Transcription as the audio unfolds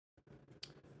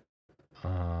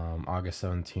August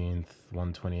 17th,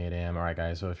 1:28 a.m. All right,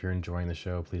 guys. So if you're enjoying the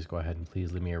show, please go ahead and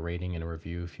please leave me a rating and a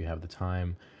review if you have the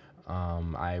time.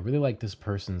 I really like this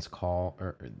person's call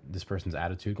or this person's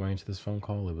attitude going into this phone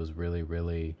call. It was really,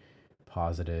 really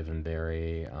positive and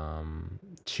very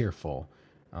cheerful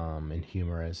and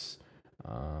humorous.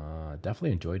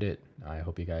 Definitely enjoyed it. I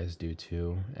hope you guys do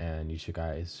too. And you should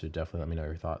guys should definitely let me know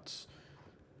your thoughts.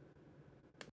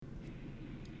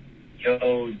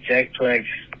 Yo, Jack Flex,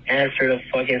 answer the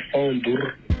fucking phone, dude.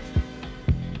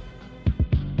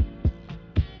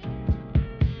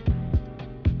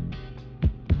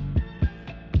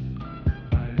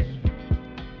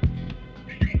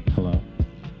 Hello.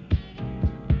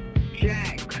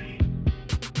 Jack.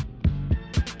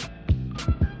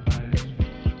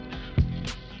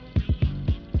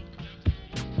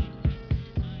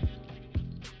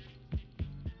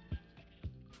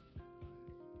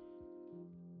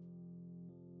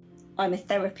 I'm a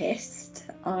therapist.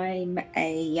 I'm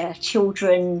a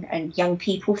children and young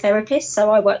people therapist, so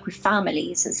I work with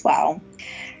families as well.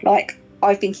 Like,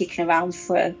 I've been kicking around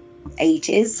for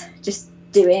ages, just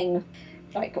doing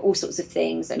like all sorts of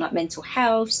things and like mental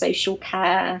health, social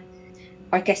care.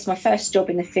 I guess my first job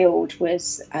in the field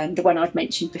was the one I'd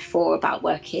mentioned before about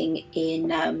working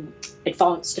in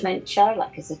advanced dementia,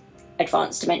 like as an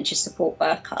advanced dementia support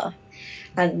worker.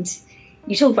 And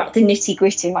you talk about the nitty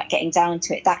gritty and like getting down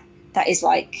to it. That is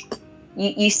like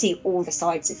you see all the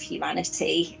sides of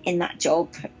humanity in that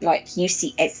job. Like, you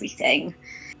see everything.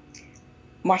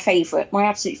 My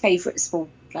absolute favourites were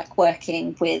like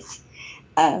working with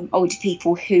older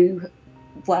people who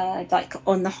were like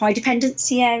on the high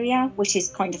dependency area, which is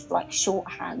kind of like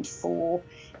shorthand for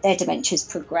their dementia's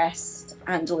progressed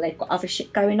and or they've got other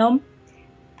shit going on.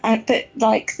 But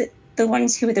like the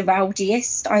ones who were the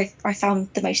rowdiest, I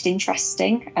found the most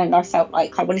interesting, and I felt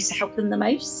like I wanted to help them the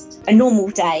most. A normal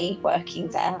day working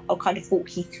there, I'll kind of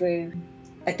walk you through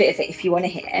a bit of it if you want to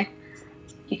hear.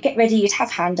 You'd get ready, you'd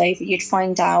have handover, you'd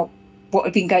find out what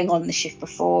had been going on the shift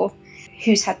before,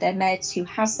 who's had their meds, who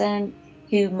hasn't,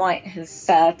 who might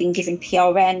have been given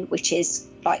PRN, which is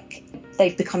like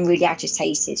they've become really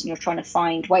agitated and you're trying to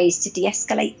find ways to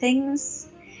de-escalate things.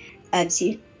 So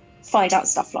you find out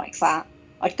stuff like that.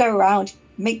 I'd go around,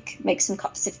 make some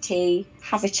cups of tea,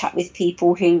 have a chat with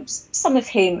people some of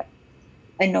whom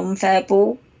are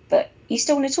non-verbal, but you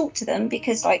still want to talk to them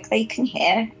because like they can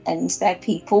hear and they're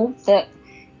people that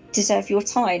deserve your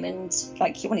time and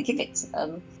like you want to give it to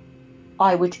them.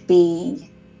 I would be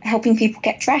helping people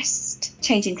get dressed,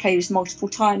 changing clothes multiple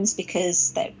times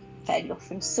because they fairly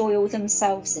often soil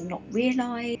themselves and not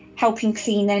realise, helping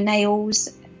clean their nails.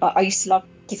 I used to love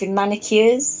giving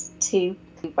manicures to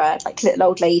like little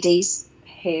old ladies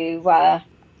who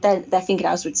their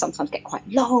fingernails would sometimes get quite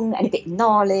long and a bit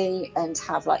gnarly and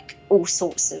have like all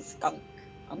sorts of gunk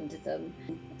under them.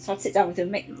 So I'd sit down with them,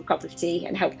 make them a cup of tea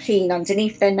and help clean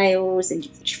underneath their nails and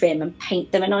trim and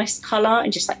paint them a nice colour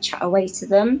and just like chat away to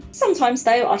them. Sometimes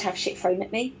though I'd have shit thrown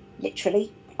at me,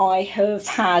 literally. I have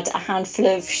had a handful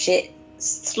of shit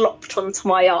slopped onto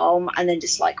my arm and then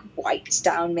just like wiped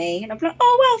down me, and I'm like,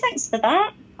 oh well, thanks for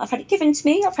that. I've had it given to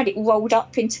me. I've had it rolled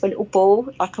up into a little ball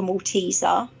like a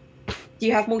Malteser. Do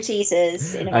you have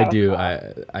Maltesers in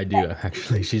America? I do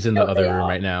actually. She's in the other room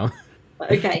right now.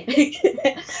 Okay.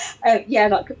 Yeah,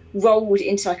 like rolled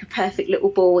into like a perfect little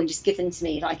ball and just given to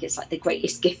me like it's like the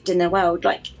greatest gift in the world.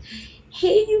 Like,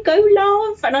 here you go,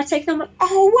 love. And I take them, I'm like,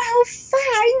 oh well,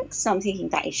 thanks. So I'm thinking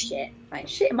that is shit. Like,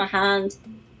 shit in my hand.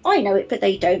 I know it, but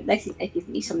they don't. They think they've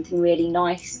given me something really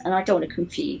nice and I don't want to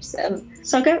confuse them.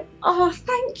 So I go, oh,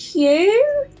 thank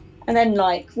you. And then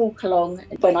like walk along.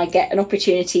 When I get an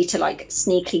opportunity to like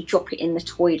sneakily drop it in the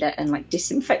toilet and like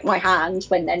disinfect my hand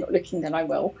when they're not looking, then I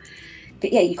will.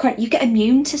 But yeah, you get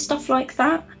immune to stuff like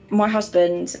that. My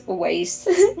husband always,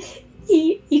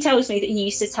 he tells me that he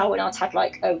used to tell when I'd had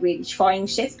like a really trying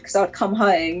shift, because I'd come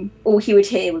home, all he would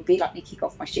hear would be like me kick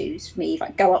off my shoes, me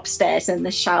like go upstairs and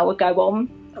the shower go on.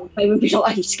 I would be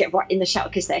like, I need to get right in the shower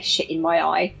because there's shit in my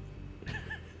eye.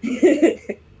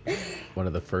 One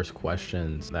of the first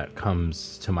questions that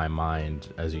comes to my mind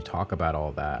as you talk about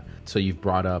all that. So you've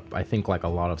brought up, I think, like a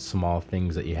lot of small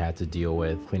things that you had to deal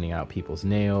with, cleaning out people's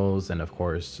nails, and of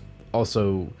course,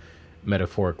 also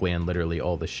metaphorically and literally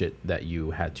all the shit that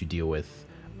you had to deal with.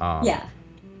 Yeah.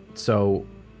 So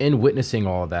in witnessing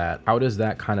all that, how does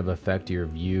that kind of affect your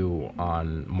view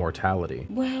on mortality?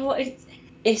 Well,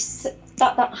 it's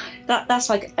that's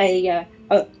like a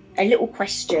a little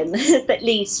question that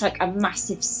leads to like a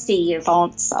massive sea of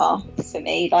answer for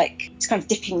me. Like it's kind of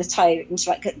dipping the toe into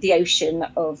like the ocean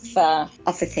of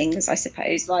other things, I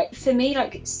suppose. Like for me,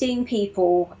 like seeing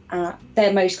people at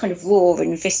their most kind of raw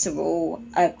and visceral.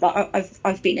 Like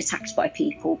I've been attacked by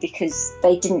people because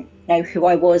they didn't know who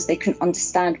I was. They couldn't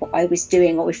understand what I was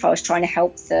doing or if I was trying to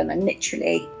help them. And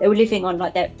literally, they were living on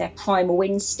like their primal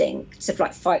instincts of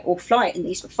like fight or flight. And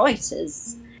these were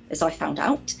fighters, as I found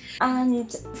out.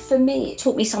 And for me, it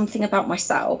taught me something about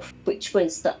myself, which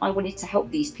was that I wanted to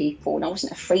help these people and I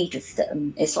wasn't afraid of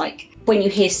them. It's like when you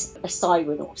hear a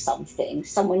siren or something,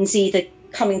 someone's either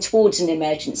coming towards an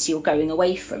emergency or going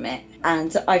away from it.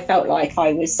 And I felt like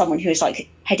I was someone who was like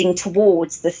heading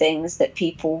towards the things that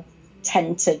people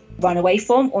tend to run away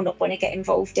from or not want to get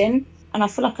involved in. And I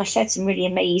feel like I shared some really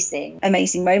amazing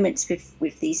moments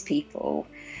with these people.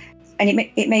 And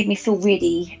it made me feel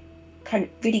really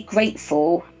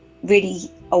grateful,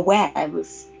 really aware of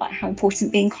like how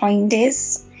important being kind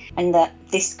is, and that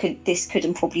this could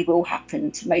and probably will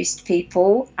happen to most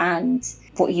people. And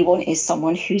what you want is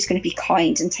someone who's going to be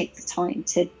kind and take the time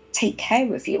to take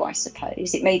care of you, I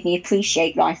suppose. It made me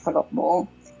appreciate life a lot more.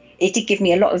 It did give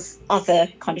me a lot of other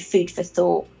kind of food for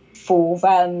thought for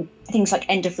things like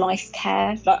end of life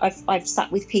care. Like I've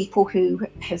sat with people who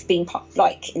have been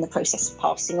like in the process of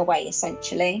passing away,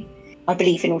 essentially. I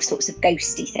believe in all sorts of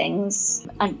ghosty things,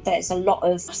 and there's a lot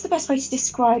of, what's the best way to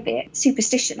describe it?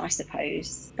 Superstition, I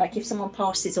suppose. Like if someone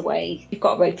passes away, you've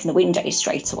got to open the window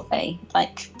straight away.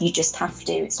 Like you just have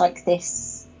to. It's like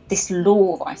this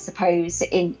law, I suppose,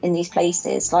 in these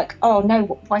places. Like, oh no,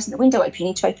 why isn't the window open? You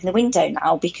need to open the window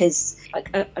now, because like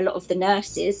a lot of the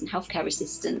nurses and healthcare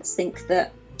assistants think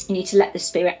that you need to let the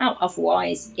spirit out,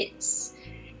 otherwise it's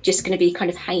just going to be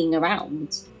kind of hanging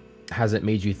around. Has it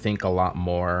made you think a lot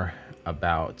more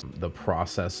about the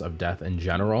process of death in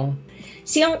general?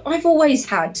 See, I've always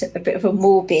had a bit of a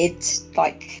morbid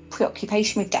like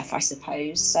preoccupation with death, I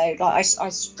suppose. So like I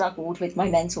struggled with my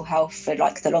mental health for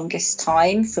like the longest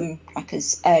time, from like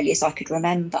as early as I could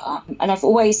remember. And I've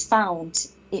always found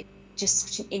it just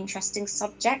such an interesting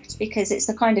subject, because it's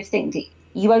the kind of thing that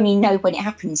you only know when it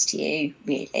happens to you,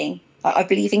 really. Like, I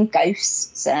believe in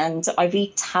ghosts and I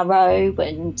read tarot,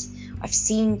 and I've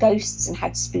seen ghosts and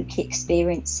had spooky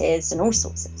experiences and all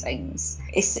sorts of things.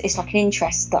 It's like an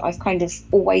interest that I've kind of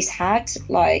always had.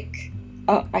 Like,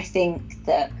 I think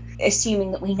that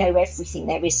assuming that we know everything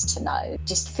there is to know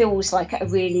just feels like a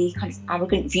really kind of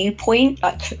arrogant viewpoint,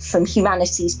 like from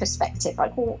humanity's perspective.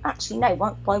 Like, well, actually, no,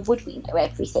 why would we know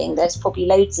everything? There's probably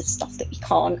loads of stuff that we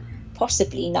can't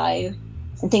possibly know,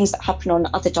 and things that happen on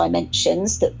other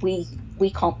dimensions that we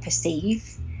can't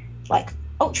perceive. Like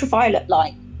ultraviolet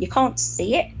light. You can't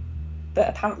see it, but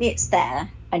apparently it's there,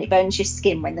 and it burns your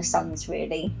skin when the sun's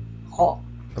really hot.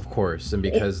 Of course, and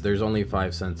because there's only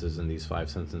 5 senses, and these 5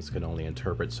 senses can only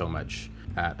interpret so much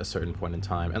at a certain point in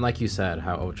time. And like you said,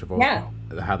 how ultraviolet,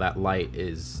 how that light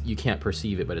is, you can't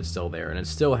perceive it, but it's still there, and it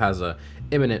still has a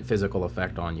imminent physical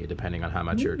effect on you, depending on how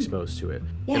much you're exposed to it.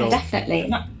 Yeah, definitely.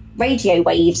 Like radio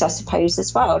waves, I suppose,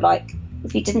 as well. Like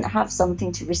if you didn't have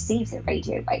something to receive the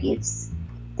radio waves,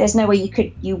 there's no way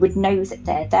you would know that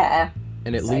they're there.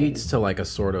 And it leads to like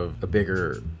a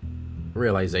bigger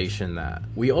realization that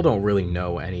we all don't really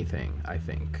know anything. I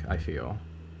feel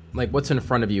like what's in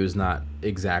front of you is not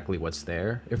exactly what's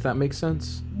there, if that makes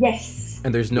sense. Yes.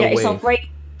 And there's no way. It's our brain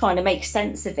trying to make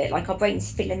sense of it. Like our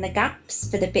brains fill in the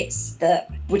gaps for the bits that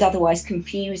would otherwise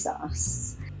confuse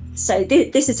us. So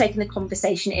this is taking the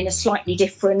conversation in a slightly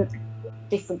different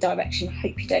direction. I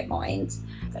hope you don't mind.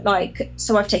 Like,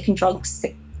 so I've taken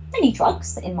many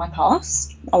drugs in my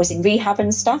past. I was in rehab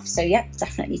and stuff, so yeah,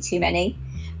 definitely too many.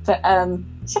 But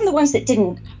some of the ones that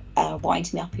didn't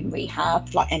wind me up in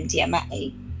rehab, like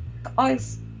MDMA,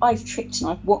 I've tricked and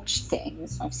I've watched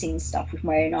things. I've seen stuff with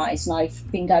my own eyes, and I've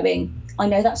been going, I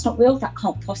know that's not real, that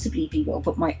can't possibly be real,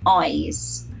 but my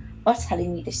eyes are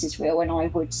telling me this is real. And I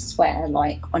would swear,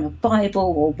 like on a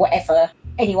Bible or whatever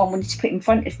anyone wanted to put in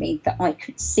front of me, that I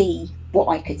could see what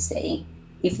I could see,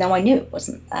 even though I knew it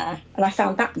wasn't there. And I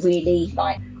found that really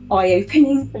like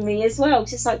eye-opening for me as well.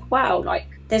 Just like, wow, like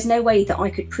there's no way that I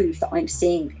could prove that I'm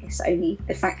seeing this. Only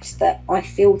the fact that I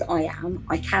feel that I am,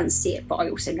 I can see it, but I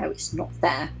also know it's not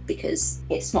there, because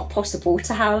it's not possible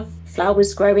to have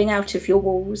flowers growing out of your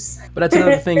walls. But that's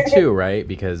another thing too, right?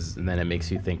 Because then it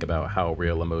makes you think about how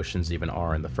real emotions even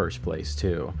are in the first place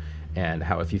too. And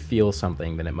how if you feel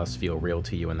something, then it must feel real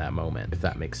to you in that moment, if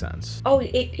that makes sense. Oh,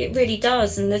 it really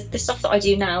does. And the stuff that I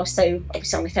do now, so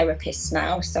obviously I'm a therapist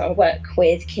now, so I work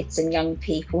with kids and young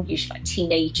people, usually like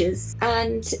teenagers.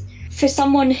 And For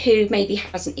someone who maybe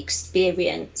hasn't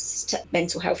experienced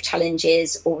mental health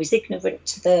challenges or is ignorant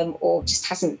to them or just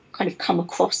hasn't kind of come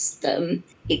across them,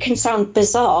 it can sound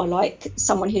bizarre, like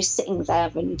someone who's sitting there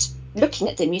and looking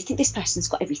at them, you think this person's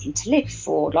got everything to live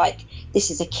for. Like, this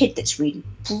is a kid that's really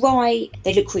bright,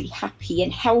 they look really happy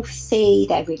and healthy,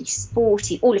 they're really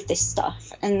sporty, all of this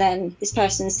stuff. And then this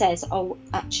person says, oh,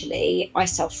 actually, I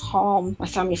self-harm. My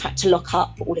family have had to lock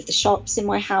up all of the shops in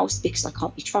my house because I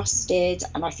can't be trusted.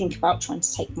 And I think about trying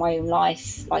to take my own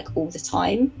life, like, all the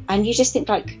time. And you just think,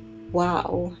 like,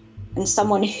 wow. And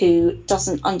someone who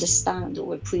doesn't understand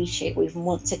or appreciate or even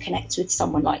want to connect with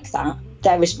someone like that,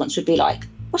 their response would be like,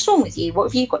 what's wrong with you? What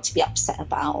have you got to be upset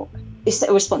about? It's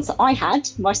a response that I had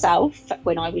myself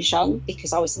when I was young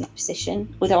because I was in that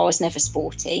position, although I was never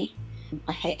sporty.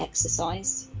 I hate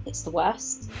exercise. It's the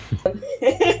worst. But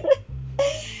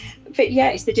yeah,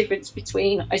 it's the difference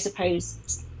between, I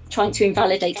suppose, trying to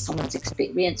invalidate someone's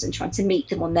experience and trying to meet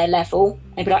them on their level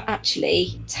and be like,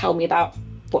 actually, tell me about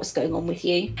what's going on with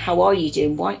you. How are you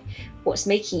doing? What's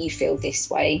making you feel this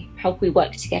way? How can we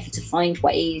work together to find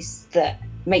ways that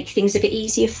make things a bit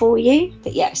easier for you?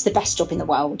 But yeah, it's the best job in the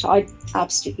world. I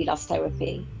absolutely love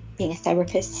therapy, being a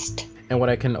therapist. And what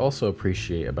I can also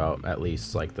appreciate about at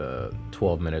least like the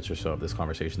 12 minutes or so of this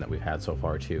conversation that we've had so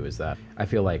far too is that I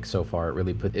feel like so far it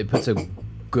really puts a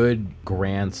good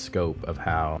grand scope of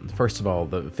how, first of all,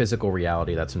 the physical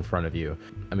reality that's in front of you.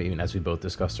 I mean, as we both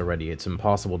discussed already, it's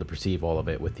impossible to perceive all of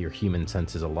it with your human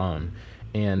senses alone.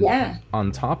 And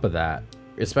on top of that,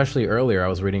 especially earlier, I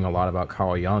was reading a lot about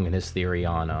Carl Jung and his theory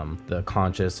on the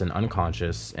conscious and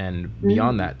unconscious. And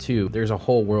beyond that too, there's a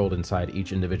whole world inside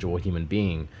each individual human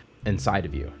being inside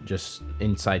of you, just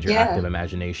inside your active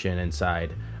imagination,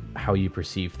 inside how you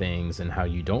perceive things and how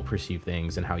you don't perceive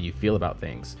things and how you feel about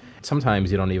things.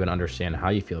 Sometimes you don't even understand how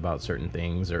you feel about certain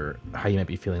things or how you might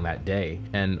be feeling that day.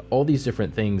 And all these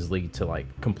different things lead to like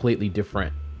completely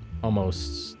different,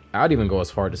 almost, I'd even go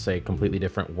as far to say completely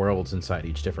different worlds inside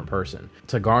each different person.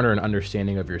 To garner an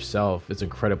understanding of yourself is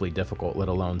incredibly difficult, let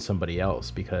alone somebody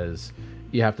else, because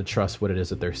you have to trust what it is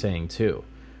that they're saying too,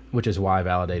 which is why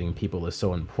validating people is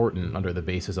so important under the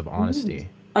basis of honesty.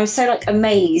 I'm so like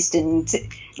amazed and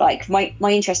like my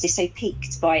interest is so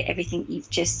piqued by everything you've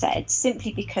just said,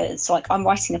 simply because like I'm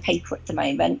writing a paper at the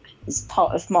moment as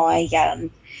part of my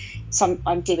so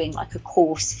I'm doing like a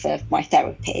course for my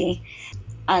therapy,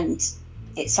 and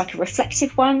it's like a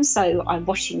reflective one. So I'm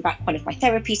watching back one of my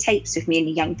therapy tapes with me and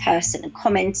a young person and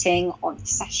commenting on the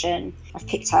session. I've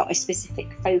picked out a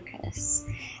specific focus,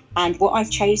 and what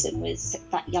I've chosen was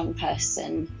that young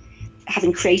person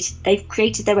they've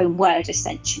created their own word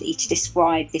essentially to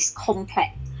describe this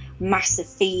complex mass of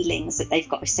feelings that they've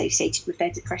got associated with their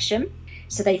depression.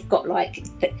 So they've got like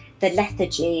the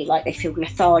lethargy, like they feel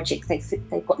lethargic,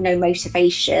 they've got no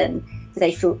motivation,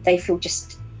 they feel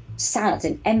just sad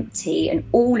and empty and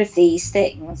all of these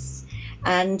things.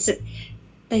 And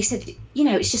they said,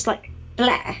 it's just like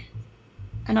Blair.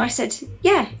 And I said,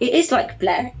 yeah, it is like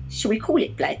Blair. Shall we call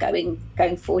it Blair going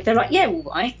forward? They're like, yeah, all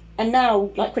right. And now,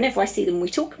 like, whenever I see them, we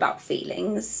talk about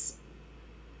feelings.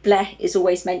 Blair is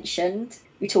always mentioned.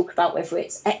 We talk about whether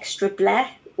it's extra Blair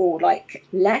or like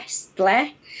less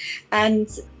Blair. And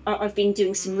I've been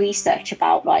doing some research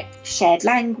about like shared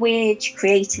language,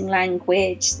 creating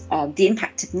language, the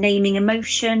impact of naming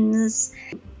emotions,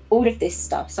 all of this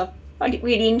stuff. So I find it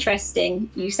really interesting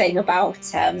you saying about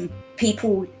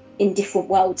people in different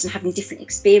worlds and having different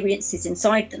experiences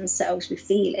inside themselves with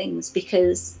feelings,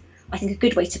 because I think a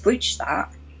good way to bridge that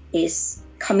is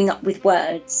coming up with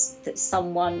words that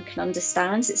someone can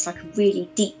understand. It's like really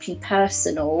deeply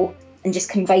personal and just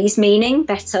conveys meaning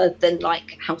better than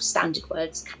like how standard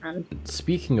words can.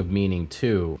 Speaking of meaning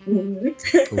too,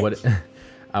 what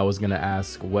I was going to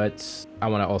ask, I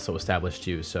want to also establish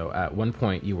too. So at one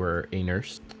point you were a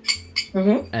nurse.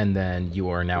 And then you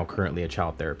are now currently a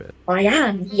child therapist. I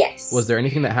am, yes. Was there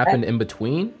anything that happened in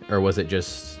between, or was it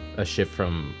just a shift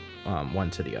from one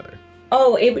to the other?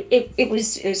 Oh, it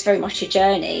was very much a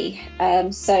journey.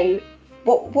 So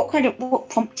what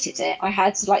prompted it? I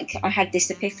had this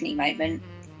epiphany moment.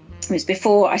 It was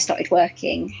before I started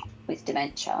working with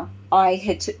dementia. I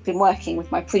had been working with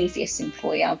my previous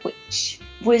employer, which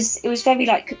was very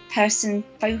like person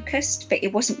focused, but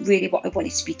it wasn't really what I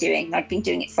wanted to be doing. I'd been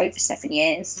doing it for over 7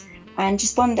 years. And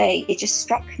just one day it just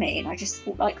struck me, and I just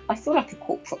thought, like, I feel like a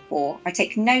corporate bore. I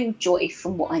take no joy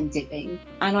from what I'm doing,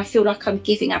 and I feel like I'm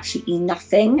giving absolutely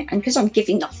nothing. And because I'm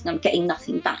giving nothing, I'm getting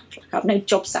nothing back. Like, I have no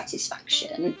job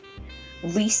satisfaction.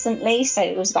 Recently, so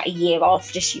it was about a year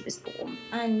after she was born,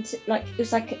 and like it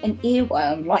was like an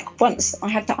earworm. Like once I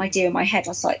had that idea in my head, I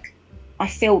was like, I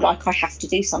feel like I have to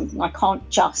do something. I can't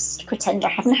just pretend I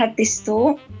haven't had this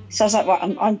thought. So I was like,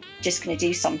 right, I'm just going to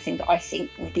do something that I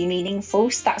think will be meaningful.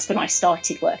 So that's when I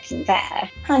started working there.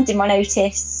 Handed my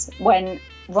notice, when,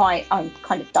 right, I'm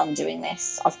kind of done doing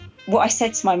this. What I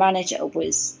said to my manager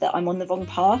was that I'm on the wrong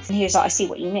path. And he was like, I see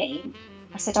what you mean.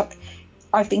 I said,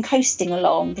 I've been coasting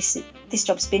along. This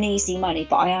job's been easy money,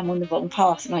 but I am on the wrong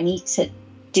path and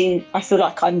I feel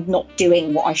like I'm not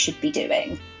doing what I should be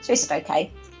doing. So he said,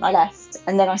 okay. And I left.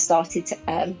 And then I started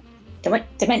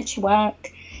dementia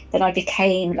work. Then I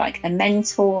became like a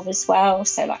mentor as well.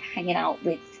 So like hanging out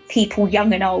with people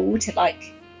young and old.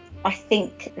 Like I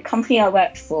think the company I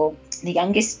worked for, the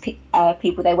youngest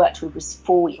people they worked with was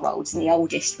 4-year-olds, and the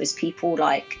oldest was people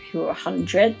like who were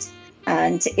 100.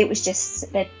 And it was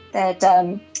just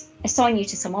they'd assign you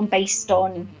to someone based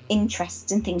on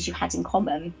interests and things you had in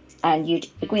common, and you'd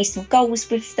agree some goals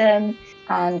with them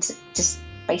and just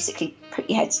basically put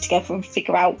your heads together and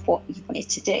figure out what you wanted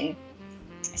to do.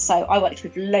 So I worked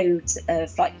with loads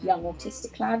of like young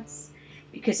autistic lads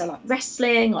because I like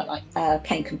wrestling, I like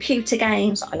playing computer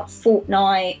games, I love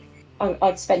Fortnite.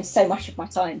 I'd spend so much of my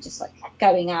time just like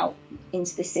going out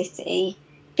into the city,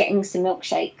 getting some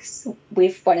milkshakes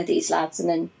with one of these lads, and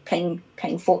then playing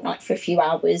Fortnite for a few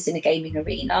hours in a gaming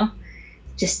arena,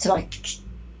 just to like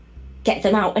get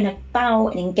them out and about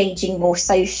and engaging more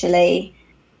socially.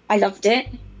 I loved it.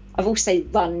 I've also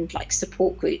run like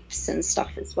support groups and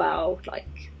stuff as well,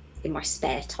 like in my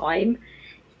spare time.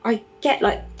 I get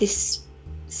like this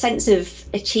sense of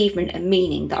achievement and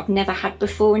meaning that I've never had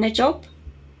before in a job.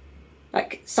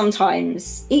 Like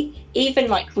sometimes, even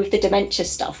like with the dementia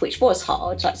stuff, which was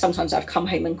hard, like sometimes I've come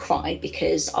home and cried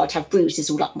because I'd have bruises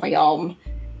all up my arm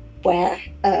where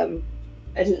an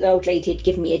old lady had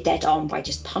given me a dead arm by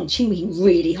just punching me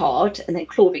really hard and then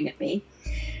clawing at me.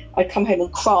 I'd come home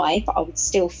and cry, but I would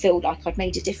still feel like I'd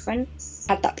made a difference.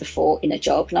 I had that before in a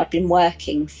job, and I'd been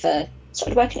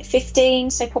started working at 15,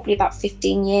 so probably about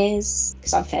 15 years,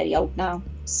 because I'm fairly old now.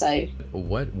 So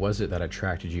what was it that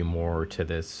attracted you more to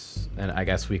this? And I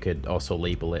guess we could also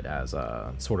label it as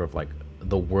a sort of like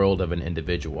the world of an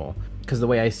individual, because the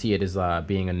way I see it is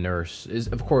being a nurse is,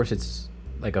 of course, it's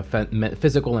like a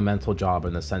physical and mental job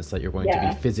in the sense that you're going to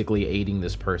be physically aiding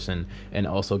this person and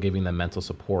also giving them mental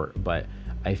support. But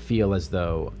I feel as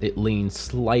though it leans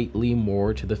slightly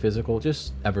more to the physical,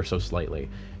 just ever so slightly.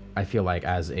 I feel like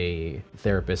as a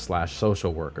therapist /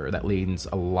 social worker, that leans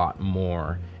a lot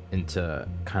more into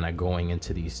kind of going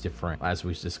into these different, as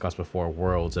we discussed before,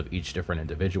 worlds of each different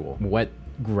individual. What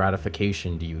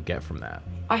gratification do you get from that?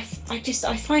 I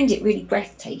find it really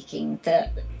breathtaking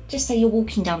that, just say you're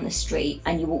walking down the street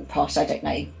and you walk past, I don't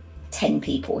know, 10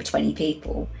 people or 20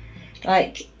 people.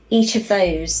 Like each of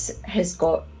those has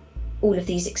got all of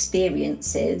these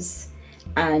experiences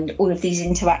and all of these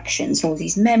interactions and all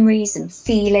these memories and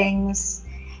feelings.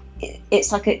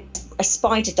 It's like a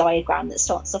spider diagram that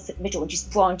starts off at the middle and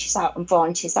just branches out and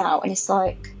branches out. And it's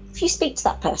like, if you speak to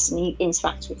that person, you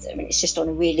interact with them, and it's just on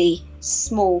a really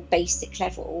small, basic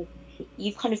level,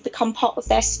 you've kind of become part of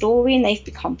their story and they've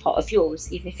become part of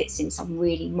yours, even if it's in some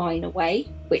really minor way,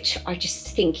 which I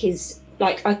just think is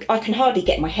like, I can hardly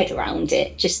get my head around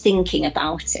it, just thinking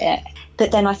about it.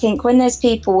 But then I think when there's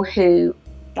people who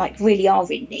like really are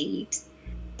in need,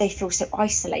 they feel so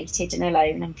isolated and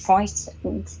alone and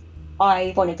frightened.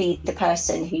 I want to be the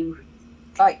person who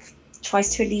like tries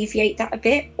to alleviate that a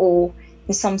bit, or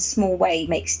in some small way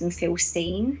makes them feel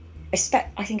seen.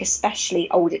 I think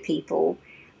especially older people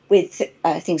with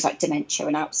things like dementia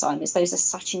and Alzheimer's, those are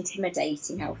such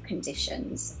intimidating health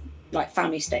conditions. Like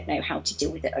families don't know how to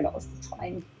deal with it a lot of the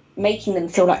time. Making them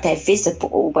feel like they're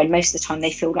visible when most of the time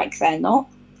they feel like they're not.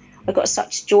 I got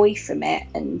such joy from it,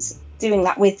 and doing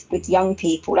that with young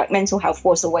people, like mental health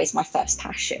was always my first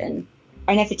passion.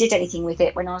 I never did anything with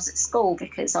it when I was at school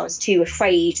because I was too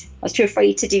afraid. I was too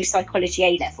afraid to do psychology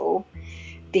A-level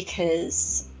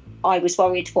because I was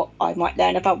worried what I might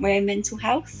learn about my own mental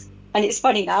health. And it's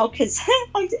funny now because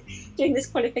I'm doing this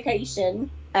qualification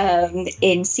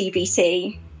in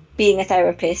CBT, being a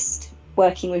therapist,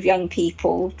 working with young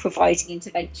people, providing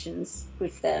interventions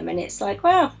with them. And it's like,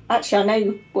 well, actually, I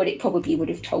know what it probably would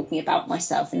have told me about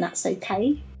myself, and that's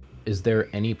okay. Is there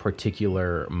any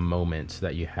particular moment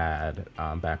that you had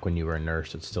back when you were a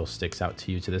nurse that still sticks out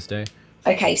to you to this day?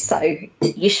 Okay, so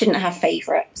you shouldn't have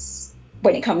favourites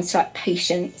when it comes to like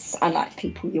patients and like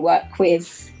people you work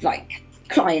with, like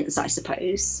clients, I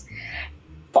suppose.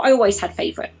 But I always had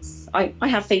favourites. I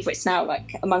have favourites now,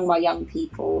 like among my young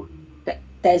people.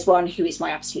 There's one who is my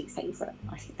absolute favourite.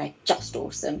 I think they're just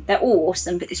awesome. They're all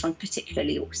awesome, but this one's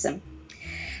particularly awesome.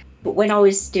 But when I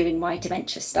was doing my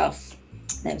dementia stuff,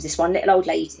 There was this one little old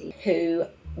lady who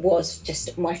was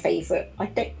just my favourite. I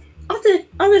don't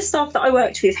other staff that I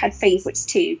worked with had favourites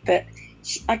too, but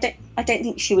I don't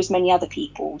think she was many other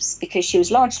people's, because she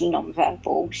was largely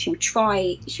non-verbal. She would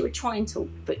try and talk,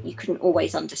 but you couldn't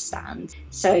always understand.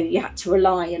 So you had to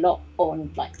rely a lot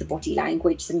on like the body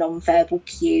language, the non-verbal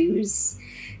cues,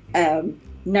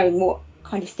 knowing what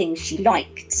kind of things she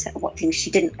liked and what things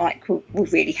she didn't like were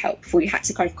really helpful. You had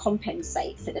to kind of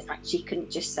compensate for the fact she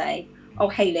couldn't just say, "Oh,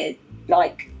 hey, Liz,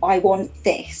 like I want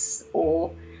this,"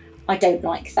 or "I don't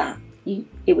like that."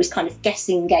 It was kind of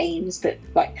guessing games, but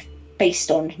like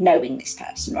based on knowing this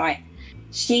person, right?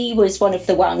 She was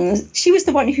the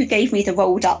one who gave me the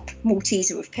rolled up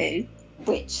Malteser of poo,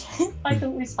 which I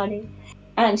thought was funny.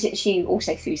 And she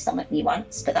also threw some at me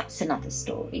once, but that's another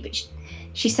story. But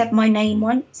she said my name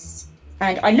once,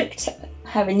 and I looked at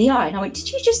her in the eye and I went,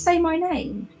 "Did you just say my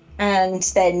name?" And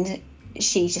then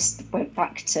she just went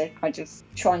back to kind of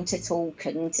trying to talk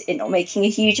and it not making a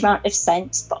huge amount of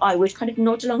sense, but I would kind of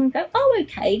nod along and go, "Oh,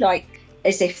 okay," like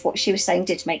as if what she was saying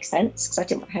did make sense, because I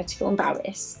didn't want her to feel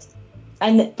embarrassed.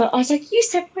 But I was like, "You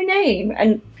said my name,"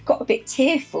 and got a bit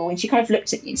tearful, and she kind of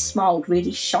looked at me and smiled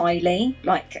really shyly,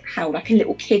 like how like a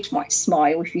little kid might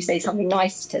smile if you say something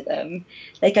nice to them.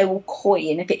 They go all coy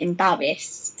and a bit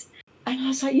embarrassed. And I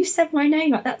was like, "You said my name,"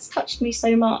 like that's touched me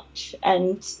so much.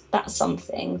 And that's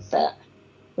something that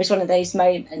was one of those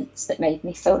moments that made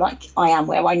me feel like I am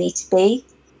where I need to be.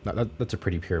 That's a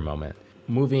pretty pure moment.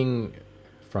 Moving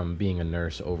from being a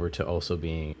nurse over to also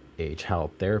being a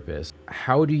child therapist,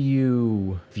 how do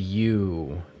you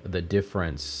view the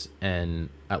difference in,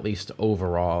 at least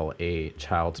overall, a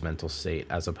child's mental state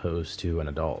as opposed to an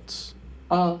adult's?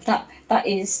 Oh,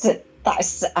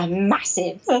 that's a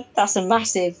massive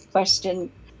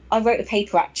question. I wrote a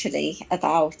paper actually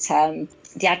about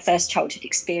the adverse childhood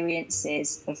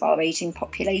experiences of our ageing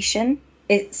population.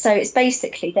 It's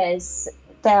basically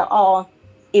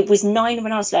it was 9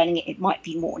 when I was learning it. It might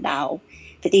be more now,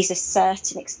 but these are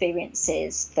certain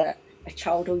experiences that a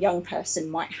child or young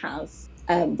person might have,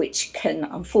 which can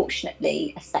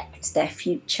unfortunately affect their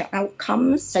future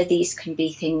outcomes. So these can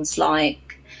be things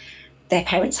like their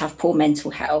parents have poor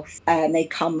mental health, and they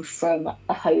come from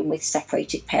a home with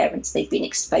separated parents. They've been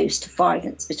exposed to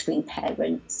violence between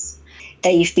parents.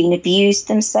 They've been abused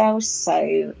themselves,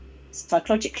 so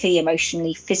psychologically,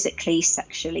 emotionally, physically,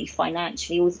 sexually,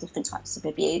 financially, all the different types of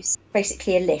abuse.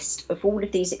 Basically a list of all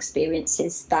of these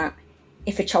experiences that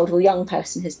if a child or young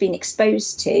person has been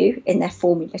exposed to in their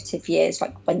formative years,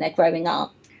 like when they're growing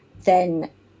up, then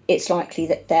it's likely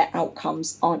that their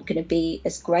outcomes aren't going to be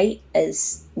as great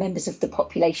as members of the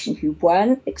population who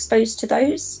weren't exposed to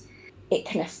those. It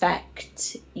can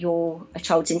affect a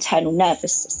child's internal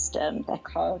nervous system, their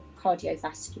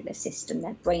cardiovascular system,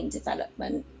 their brain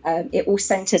development. It all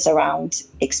centres around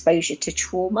exposure to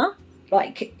trauma.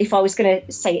 Like if I was going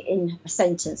to say it in a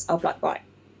sentence, I'd be like, right,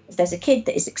 if there's a kid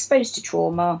that is exposed to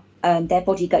trauma, their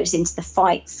body goes into the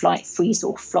fight, flight, freeze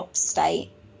or flop state,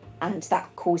 and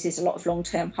that causes a lot of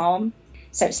long-term harm.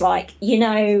 So it's like,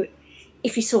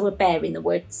 if you saw a bear in the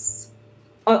woods,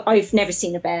 I've never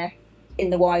seen a bear in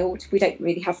the wild. We don't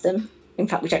really have them. In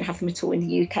fact, we don't have them at all in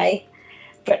the UK.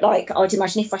 But like, I'd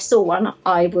imagine if I saw one,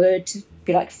 I would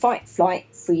be like fight, flight,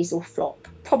 freeze or flop.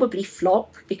 Probably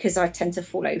flop, because I tend to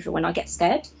fall over when I get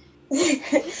scared.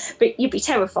 But you'd be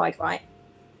terrified, right?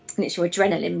 And it's your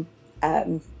adrenaline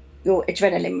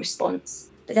response.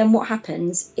 But then what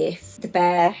happens if the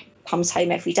bear comes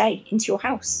home every day into your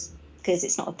house? Because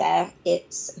it's not a bear,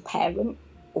 it's a parent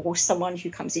or someone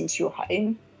who comes into your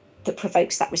home that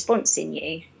provokes that response in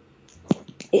you.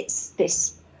 It's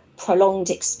this prolonged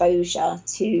exposure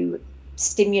to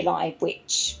stimuli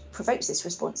which provokes this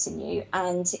response in you,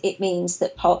 and it means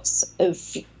that parts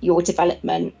of your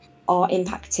development are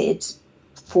impacted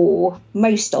for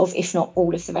most of, if not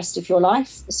all of the rest of your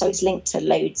life. So it's linked to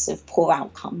loads of poor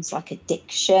outcomes like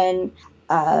addiction,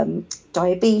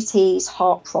 diabetes,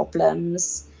 heart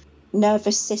problems,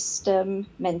 nervous system,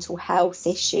 mental health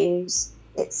issues.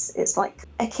 It's like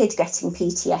a kid getting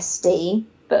PTSD,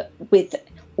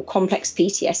 or complex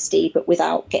PTSD, but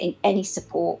without getting any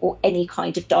support or any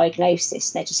kind of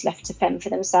diagnosis. They're just left to fend for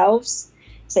themselves.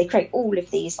 So they create all of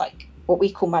these, like what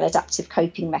we call maladaptive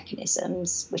coping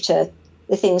mechanisms, which are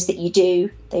the things that you do.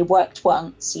 They worked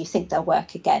once, you think they'll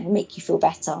work again and make you feel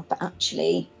better, but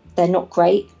actually they're not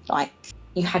great. Like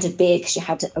you had a beer because you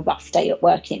had a rough day at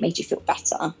work and it made you feel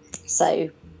better. So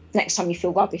next time you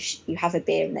feel rubbish, you have a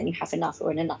beer and then you have another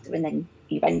and another, and then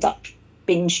you end up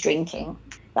binge drinking.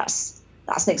 That's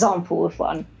an example of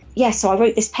one. Yeah, so I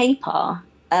wrote this paper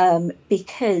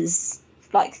because,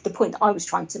 like, the point that I was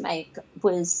trying to make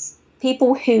was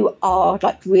people who are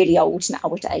like really old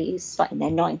nowadays, like in their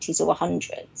 90s or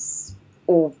 100s,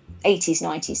 or 80s,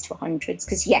 90s to 100s,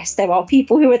 because yes, there are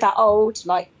people who are that old.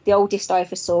 Like the oldest I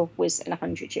ever saw was an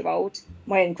 100-year-old.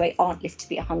 My own great aunt lived to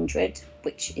be 100,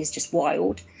 which is just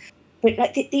wild. But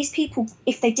like these people,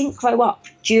 if they didn't grow up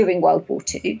during World War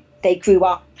II, they grew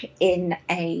up in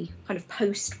a kind of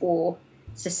post-war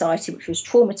society which was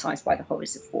traumatized by the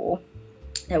horrors of war.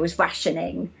 There was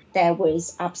rationing, there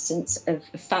was absence of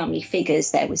family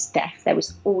figures, there was death, there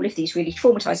was all of these really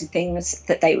traumatizing things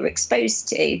that they were exposed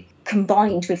to,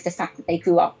 combined with the fact that they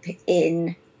grew up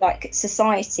in like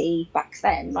society back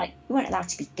then. Like you weren't allowed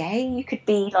to be gay, you could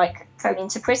be like thrown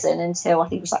into prison until I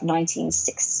think it was like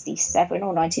 1967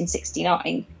 or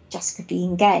 1969 just for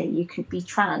being gay. You could be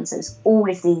trans. There's all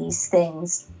of these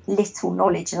things, little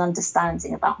knowledge and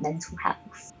understanding about mental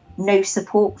health, no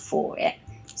support for it.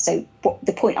 So what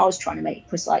the point I was trying to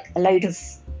make was like a load of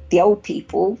the old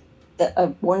people that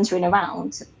are wandering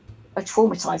around are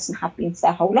traumatized and have been for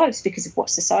their whole lives because of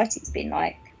what society's been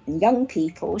like. And young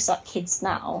people, it's like kids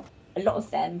now, a lot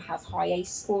of them have high ACE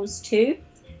scores too,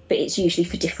 but it's usually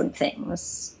for different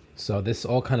things. So this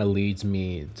all kind of leads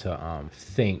me to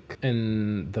think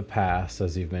in the past,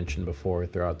 as you've mentioned before,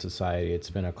 throughout society, it's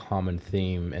been a common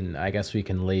theme, and I guess we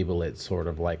can label it sort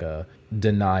of like a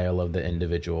denial of the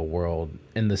individual world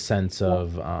in the sense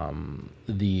of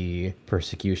the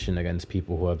persecution against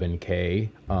people who have been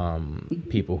gay,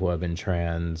 people who have been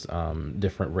trans,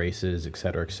 different races, et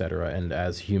cetera, et cetera. And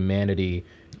as humanity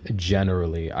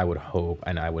generally, I would hope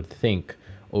and I would think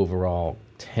overall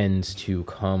tends to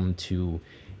come to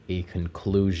a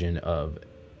conclusion of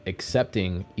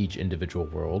accepting each individual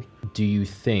world, do you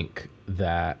think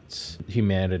that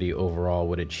humanity overall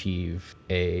would achieve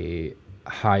a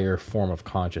higher form of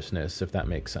consciousness, if that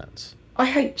makes sense? I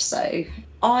hope so.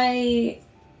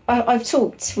 I've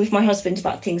talked with my husband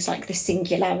about things like the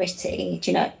singularity.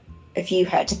 Do you know, have you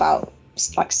heard about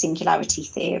like singularity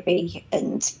theory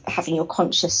and having your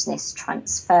consciousness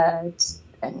transferred?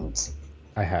 And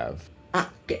I have.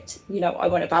 Good. You know what I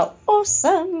want about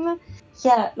awesome.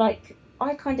 Yeah, like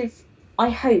I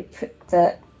hope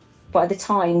that by the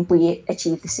time we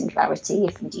achieve the singularity,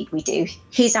 if indeed we do,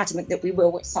 he's adamant that we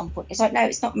will at some point. It's like, no,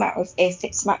 it's not a matter of if,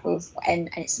 it's a matter of when,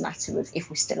 and it's a matter of if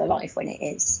we're still alive when it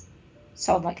is.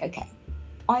 So I'm like, okay.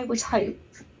 I would hope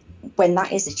when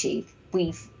that is achieved,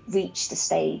 we've reached the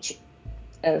stage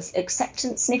of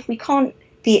acceptance. And if we can't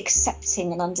be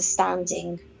accepting and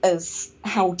understanding of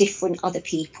how different other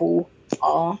people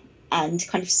are and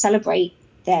kind of celebrate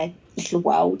their little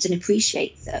worlds and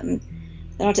appreciate them,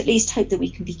 then I'd at least hope that we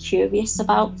can be curious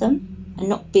about them and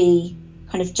not be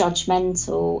kind of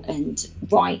judgmental and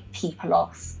write people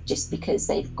off just because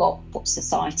they've got what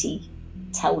society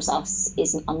tells us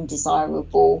is an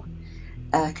undesirable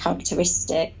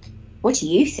characteristic. What do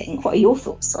you think? What are your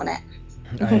thoughts on it?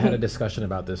 I had a discussion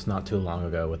about this not too long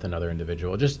ago with another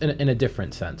individual, just in a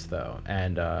different sense though.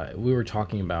 And we were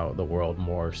talking about the world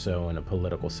more so in a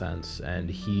political sense. And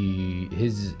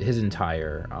his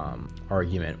entire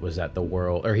argument was that the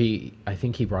world, or I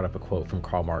think he brought up a quote from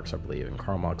Karl Marx, I believe. And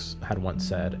Karl Marx had once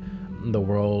said,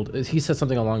 he said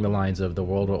something along the lines of the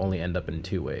world will only end up in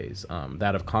two ways,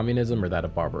 that of communism or that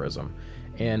of barbarism.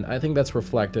 And I think that's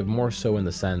reflective more so in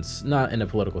the sense, not in a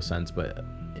political sense, but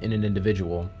in an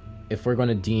individual. If we're going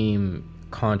to deem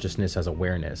consciousness as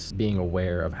awareness, being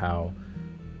aware of how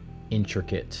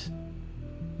intricate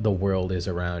the world is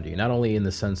around you, not only in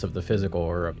the sense of the physical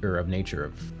or of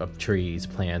nature of trees,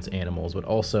 plants, animals, but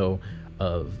also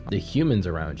of the humans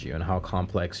around you and how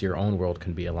complex your own world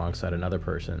can be alongside another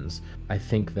person's, I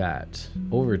think that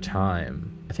over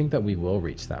time, I think that we will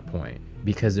reach that point.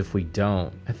 Because if we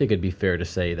don't, I think it'd be fair to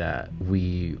say that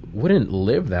we wouldn't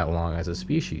live that long as a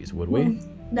species, would we?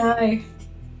 No.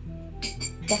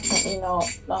 Definitely not.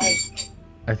 Like,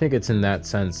 I think it's in that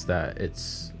sense that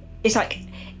it's like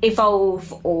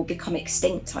evolve or become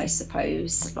extinct, I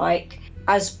suppose. Like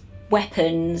as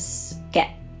weapons get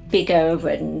bigger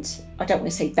and I don't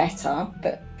want to say better,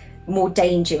 but more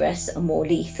dangerous and more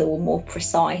lethal, more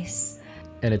precise.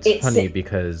 And it's funny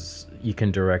because you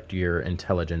can direct your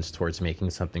intelligence towards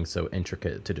making something so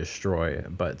intricate to destroy,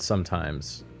 but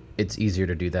sometimes it's easier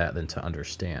to do that than to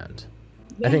understand.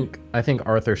 Yeah. I think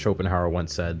Arthur Schopenhauer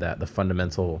once said that the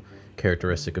fundamental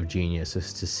characteristic of genius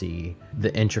is to see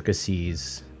the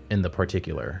intricacies in the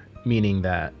particular, meaning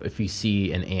that if you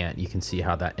see an ant, you can see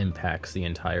how that impacts the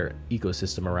entire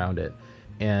ecosystem around it.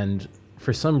 And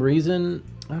for some reason,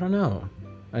 I don't know,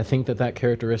 I think that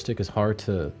characteristic is hard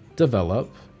to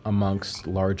develop amongst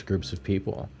large groups of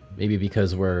people. Maybe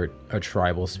because we're a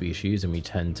tribal species and we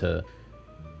tend to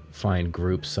find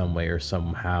groups some way or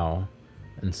somehow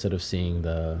instead of seeing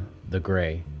the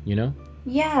gray, you know?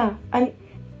 Yeah, and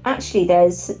actually,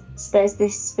 there's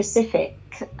this specific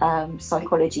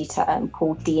psychology term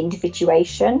called the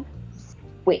individuation,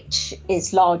 which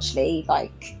is largely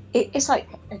like it's like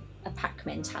a pack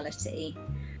mentality.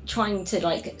 Trying to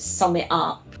like sum it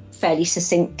up fairly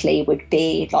succinctly would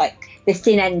be like the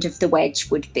thin end of the wedge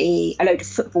would be a load of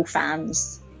football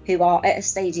fans who are at a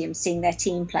stadium seeing their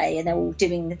team play, and they're all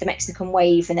doing the Mexican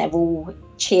wave and they're all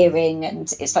cheering,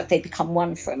 and it's like they become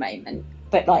one for a moment.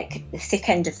 But like the thick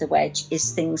end of the wedge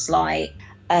is things like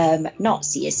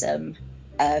Nazism,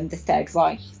 the Third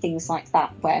Reich, things like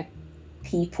that, where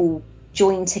people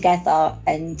join together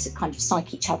and kind of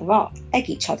psych each other up, egg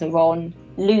each other on,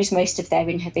 lose most of their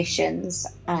inhibitions,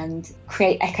 and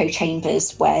create echo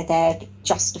chambers where they're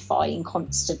justifying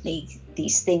constantly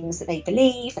these things that they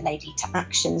believe, and they lead to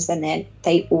actions, and then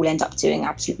they all end up doing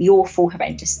absolutely awful,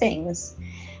 horrendous things.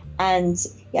 And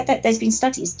yeah, there's been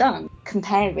studies done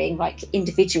comparing like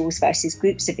individuals versus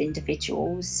groups of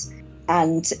individuals,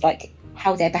 and like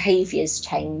how their behaviours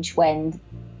change when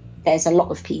there's a lot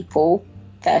of people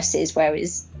versus where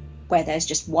there's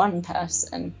just one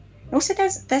person. And also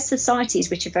there's societies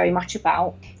which are very much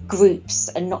about groups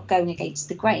and not going against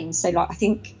the grain. So like I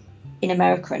think in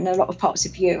America and a lot of parts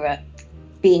of Europe,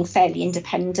 being fairly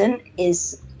independent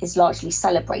is largely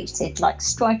celebrated, like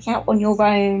striking out on your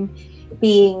own,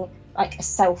 being like a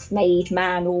self-made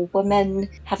man or woman,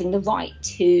 having the right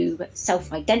to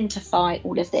self-identify,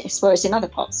 all of this. Whereas in other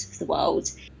parts of the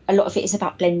world, a lot of it is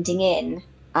about blending in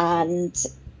and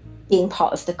being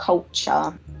part of the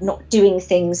culture, not doing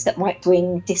things that might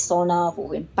bring dishonour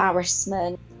or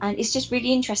embarrassment. And it's just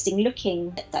really interesting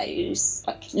looking at those,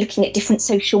 like looking at different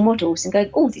social models and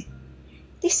going, oh,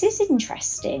 this is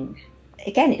interesting.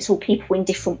 Again, it's all people in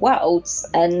different worlds,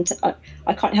 and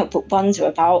I can't help but wonder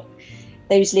about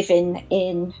those living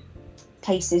in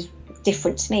places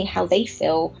different to me, how they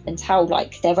feel and how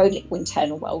like their own little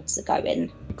internal worlds are going.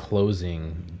 In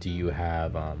closing, do you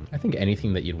have I think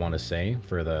anything that you'd want to say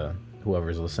for the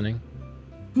whoever's listening?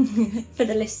 For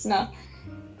the listener,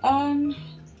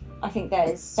 I think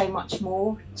there's so much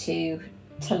more to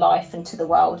life and to the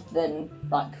world than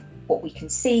like what we can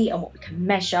see and what we can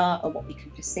measure and what we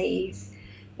can perceive.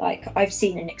 Like I've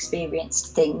seen and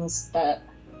experienced things that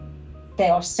they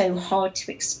are so hard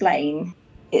to explain.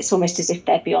 It's almost as if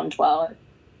they're beyond word.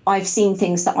 I've seen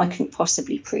things that I couldn't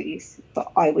possibly prove,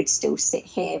 but I would still sit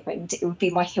here and it would be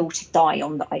my hill to die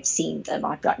on that I've seen them.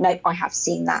 I'd be like, no, I have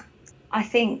seen that. I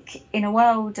think in a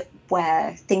world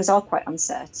where things are quite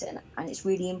uncertain, and it's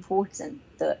really important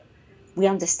that we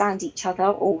understand each other,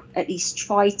 or at least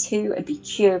try to, and be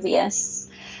curious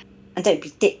and don't be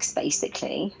dicks,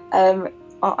 basically.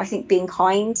 I think being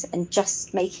kind and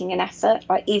just making an effort,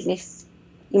 like even if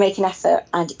you make an effort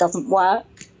and it doesn't work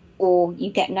or you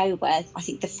get nowhere, I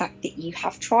think the fact that you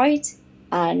have tried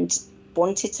and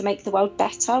wanted to make the world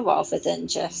better rather than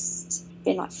just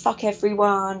being like, fuck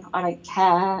everyone, I don't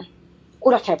care,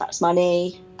 all I care about is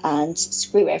money and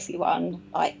screw everyone,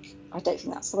 like I don't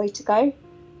think that's the way to go.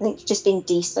 I think just being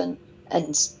decent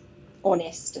and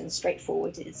honest and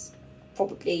straightforward is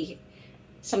probably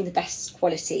some of the best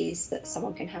qualities that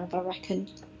someone can have, I reckon.